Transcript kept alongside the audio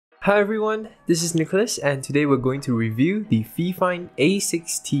Hi everyone, this is Nicholas and today we're going to review the FIFINE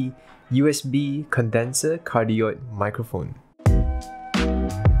A6T USB condenser cardioid microphone.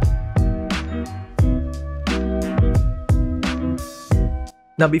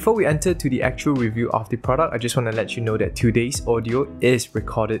 Now before we enter to the actual review of the product, I just want to let you know that today's audio is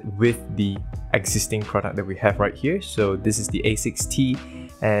recorded with the existing product that we have right here. So this is the A6T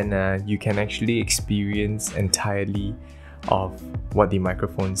and you can actually experience entirely of what the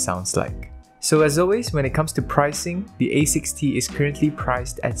microphone sounds like. So as always, when it comes to pricing, the A6T is currently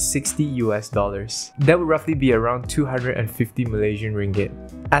priced at $60 US. That would roughly be around 250 Malaysian ringgit.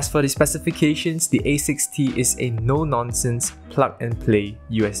 As for the specifications, the A6T is a no-nonsense plug-and-play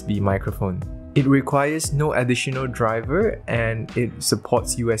USB microphone. It requires no additional driver and it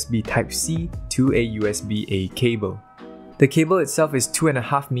supports USB Type-C to a USB-A cable. The cable itself is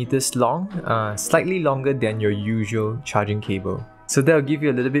 2.5 meters long, slightly longer than your usual charging cable. So that'll give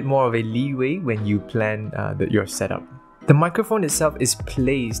you a little bit more of a leeway when you plan your setup. The microphone itself is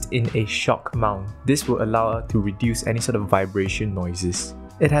placed in a shock mount. This will allow to reduce any sort of vibration noises.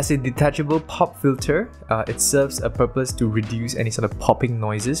 It has a detachable pop filter. It serves a purpose to reduce any sort of popping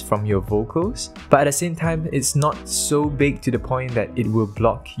noises from your vocals, but at the same time, it's not so big to the point that it will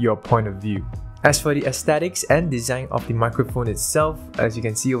block your point of view. As for the aesthetics and design of the microphone itself, as you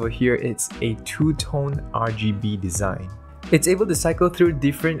can see over here, it's a two-tone RGB design. It's able to cycle through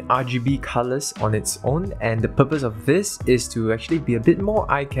different RGB colors on its own, and the purpose of this is to actually be a bit more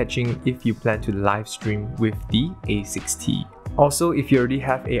eye-catching if you plan to live stream with the A6T. Also, if you already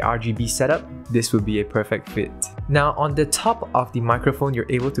have a RGB setup, this will be a perfect fit. Now, on the top of the microphone,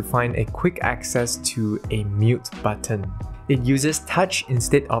 you're able to find a quick access to a mute button. It uses touch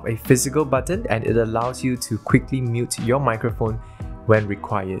instead of a physical button and it allows you to quickly mute your microphone when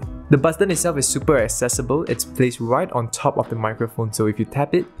required. The button itself is super accessible. It's placed right on top of the microphone, so if you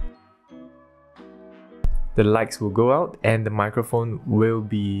tap it, the lights will go out and the microphone will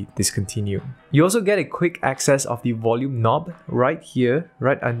be discontinued. You also get a quick access of the volume knob right here,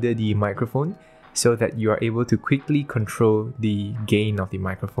 right under the microphone, so that you are able to quickly control the gain of the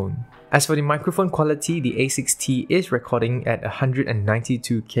microphone. As for the microphone quality, the A6T is recording at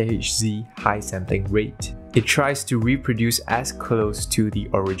 192 kHz high sampling rate. It tries to reproduce as close to the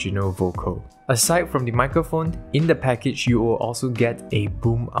original vocal. Aside from the microphone, in the package you will also get a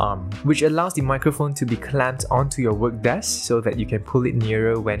boom arm, which allows the microphone to be clamped onto your work desk so that you can pull it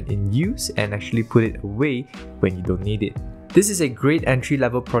nearer when in use and actually put it away when you don't need it. This is a great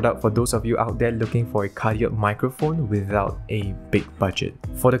entry-level product for those of you out there looking for a cardioid microphone without a big budget.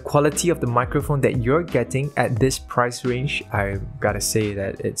 For the quality of the microphone that you're getting at this price range, I gotta say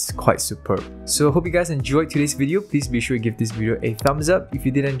that it's quite superb. So I hope you guys enjoyed today's video. Please be sure to give this video a thumbs up if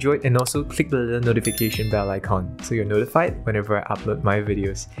you did enjoy it, and also click the little notification bell icon so you're notified whenever I upload my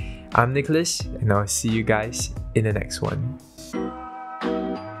videos. I'm Nicholas and I'll see you guys in the next one.